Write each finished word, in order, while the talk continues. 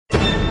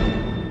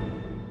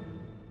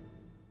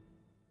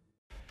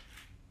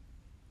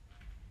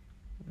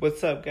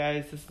What's up,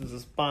 guys? This is a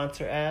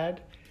sponsor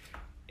ad,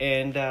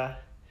 and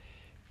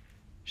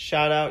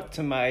shout out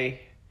to my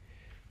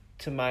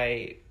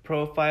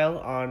profile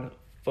on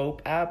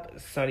Fope app,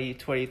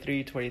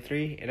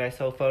 Sunny2323, and I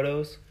sell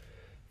photos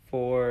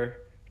for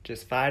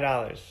just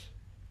 $5.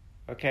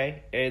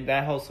 Okay, and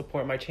that helps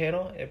support my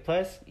channel, and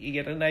plus you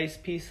get a nice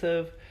piece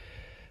of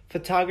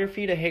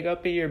photography to hang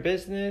up in your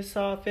business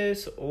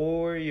office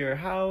or your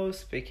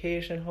house,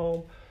 vacation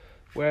home,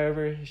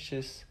 wherever. It's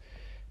just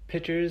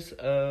pictures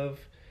of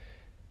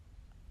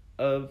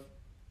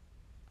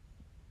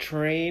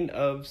terrain,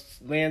 of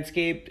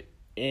landscape,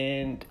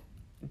 and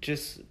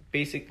just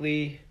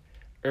basically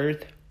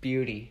earth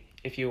beauty,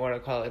 if you want to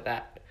call it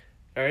that.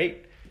 All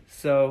right,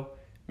 so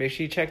make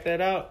sure you check that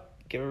out,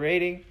 give a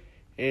rating,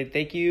 and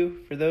thank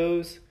you for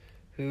those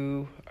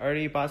who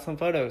already bought some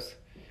photos.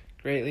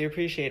 Greatly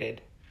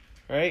appreciated.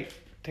 All right,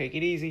 take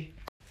it easy.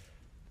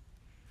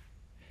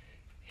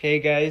 Hey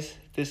guys,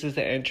 this is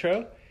the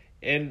intro,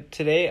 and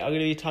today I'm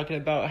going to be talking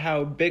about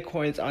how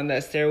Bitcoin's on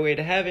that stairway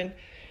to heaven.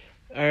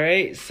 All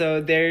right, so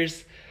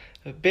there's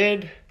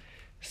been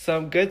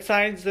some good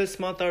signs this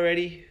month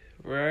already.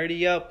 We're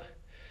already up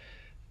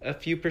a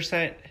few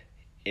percent,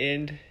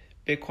 and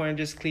Bitcoin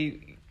just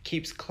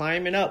keeps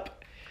climbing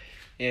up,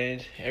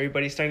 and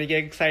everybody's starting to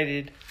get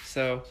excited.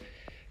 So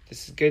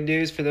this is good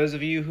news for those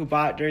of you who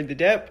bought during the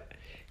dip.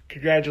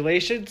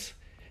 Congratulations,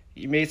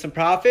 you made some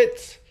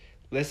profits.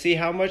 Let's see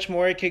how much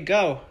more it could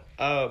go.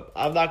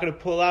 I'm not going to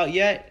pull out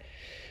yet,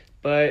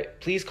 but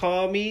please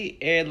call me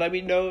and let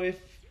me know if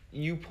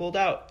you pulled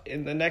out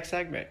in the next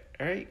segment.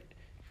 All right.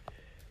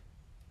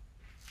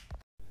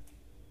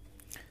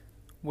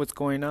 What's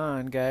going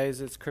on,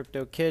 guys? It's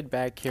Crypto Kid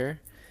back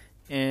here,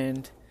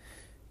 and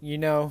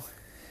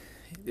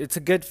it's a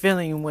good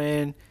feeling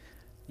when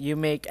you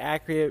make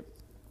accurate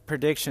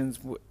predictions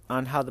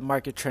on how the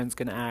market trend's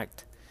going to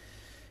act.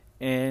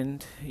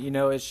 And,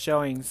 it's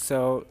showing.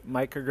 So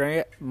my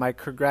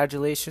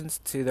congratulations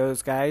to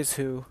those guys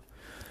who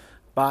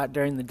bought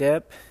during the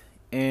dip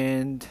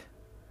and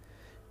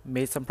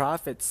made some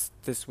profits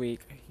this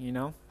week.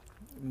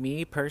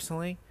 Me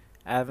personally,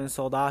 I haven't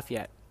sold off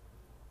yet.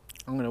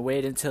 I'm going to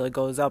wait until it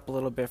goes up a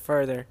little bit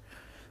further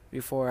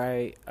before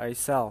I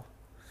sell.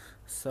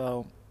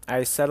 So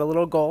I set a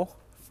little goal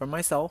for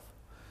myself.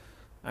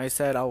 I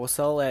said I will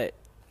sell at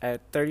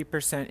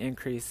 30%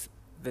 increase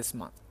this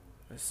month.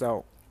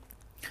 So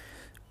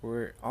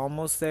we're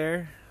almost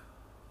there.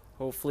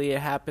 Hopefully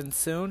it happens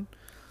soon.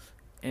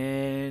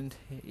 And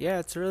yeah,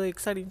 it's a really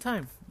exciting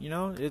time.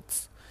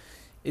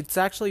 It's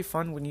actually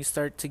fun when you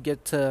start to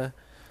get to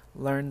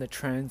learn the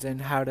trends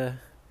and how to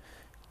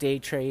day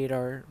trade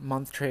or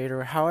month trade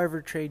or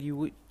however trade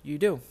you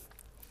do.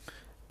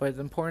 But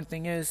the important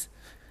thing is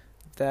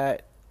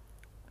that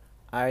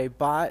I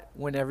bought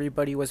when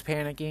everybody was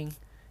panicking,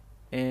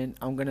 and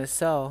I'm going to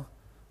sell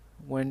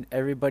when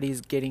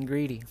everybody's getting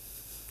greedy.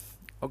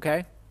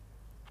 Okay?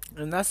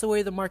 And that's the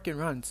way the market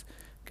runs,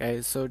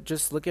 guys. So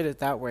just look at it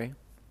that way.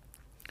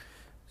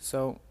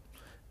 So,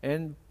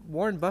 and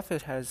Warren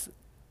Buffett has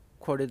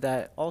quoted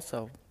that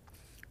also.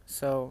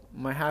 So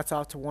my hat's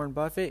off to Warren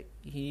Buffett.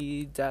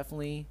 He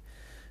definitely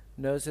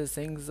knows his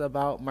things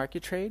about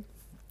market trade,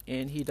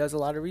 and he does a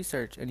lot of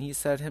research. And he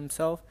said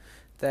himself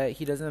that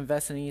he doesn't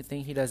invest in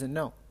anything he doesn't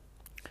know.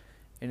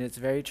 And it's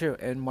very true.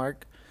 And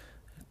Mark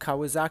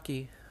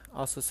Kawasaki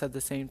also said the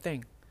same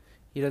thing.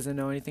 He doesn't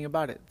know anything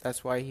about it.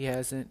 That's why he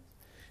hasn't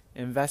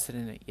invested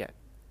in it yet.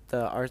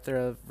 The author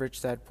of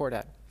Rich Dad Poor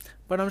Dad.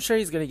 But I'm sure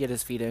he's going to get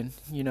his feet in.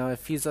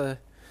 If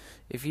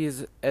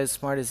he's as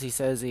smart as he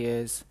says he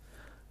is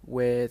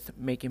with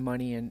making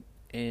money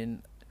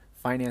in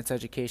finance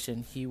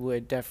education, he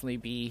would definitely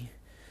be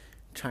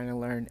trying to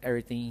learn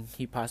everything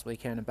he possibly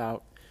can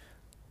about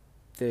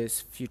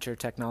this future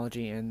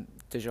technology and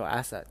digital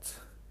assets,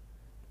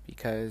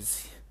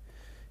 because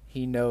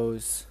he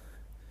knows,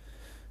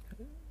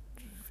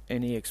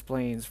 and he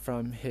explains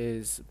from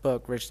his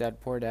book Rich Dad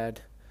Poor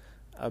Dad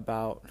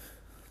about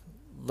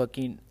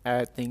looking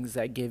at things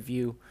that give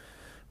you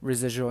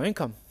residual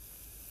income.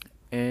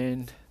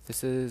 And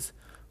this is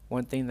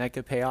one thing that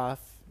could pay off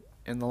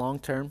in the long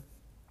term.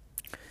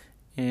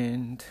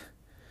 And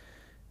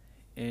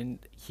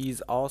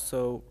he's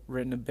also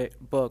written a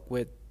book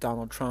with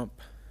Donald Trump,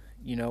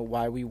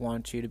 Why We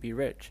Want You to Be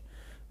Rich.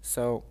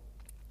 So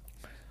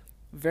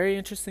very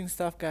interesting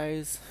stuff,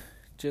 guys.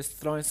 Just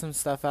throwing some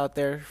stuff out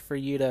there for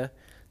you to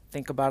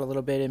think about a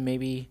little bit and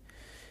maybe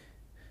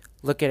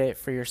look at it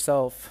for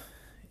yourself.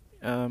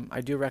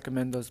 I do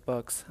recommend those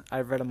books.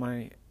 I read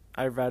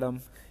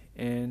them,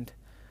 and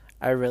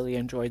I really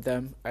enjoyed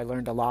them. I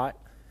learned a lot,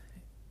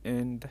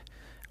 and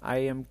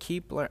I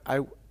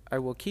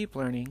will keep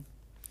learning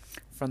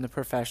from the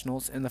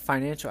professionals and the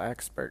financial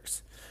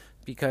experts,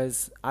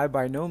 because I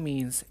by no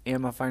means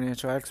am a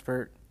financial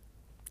expert,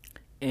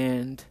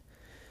 and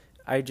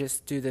I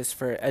just do this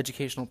for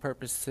educational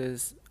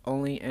purposes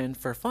only and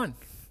for fun,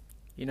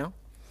 And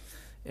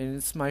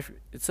it's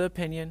an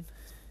opinion,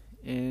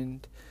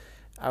 and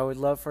I would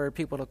love for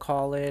people to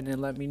call in and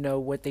let me know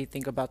what they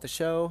think about the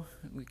show.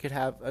 We could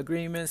have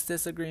agreements,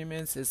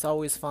 disagreements. It's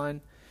always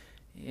fun.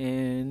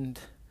 And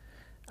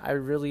I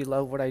really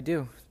love what I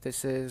do.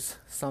 This is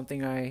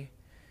something I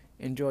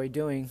enjoy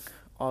doing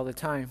all the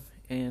time.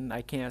 And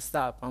I can't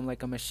stop. I'm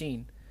like a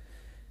machine.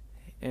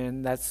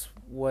 And that's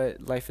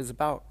what life is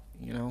about,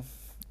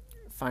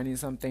 finding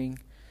something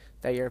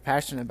that you're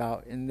passionate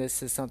about. And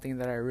this is something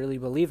that I really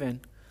believe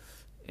in.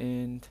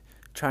 And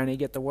trying to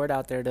get the word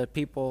out there to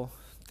people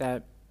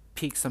that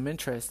pique some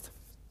interest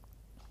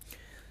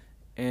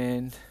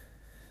and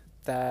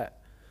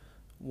that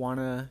want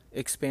to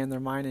expand their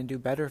mind and do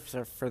better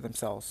for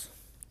themselves.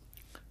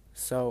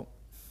 So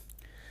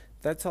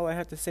that's all I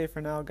have to say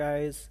for now,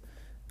 guys.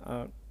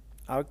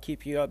 I'll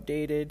keep you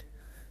updated,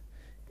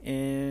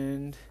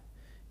 and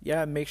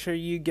yeah, make sure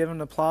you give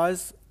an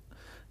applause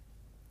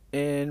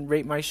and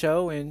rate my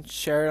show and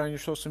share it on your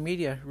social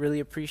media. Really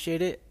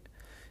appreciate it.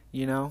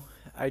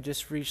 I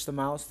just reached the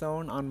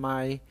milestone on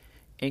my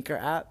Anchor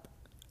app.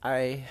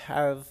 I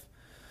have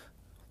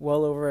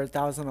well over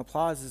 1,000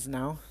 applauses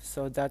now,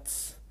 so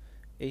that's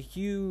a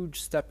huge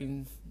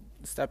stepping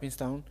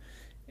stone,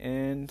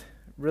 and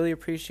really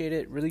appreciate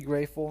it. Really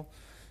grateful,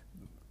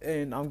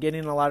 and I'm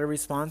getting a lot of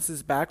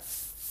responses back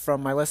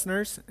from my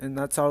listeners, and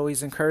that's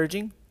always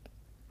encouraging.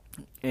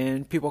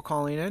 And people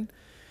calling in,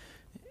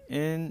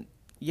 and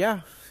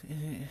yeah,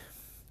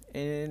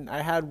 and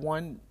I had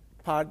one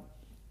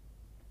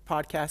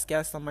podcast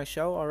guest on my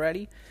show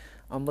already.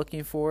 I'm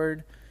looking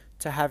forward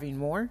to having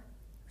more.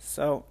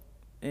 So,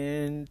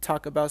 and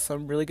talk about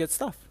some really good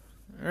stuff.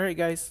 All right,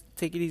 guys,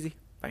 take it easy.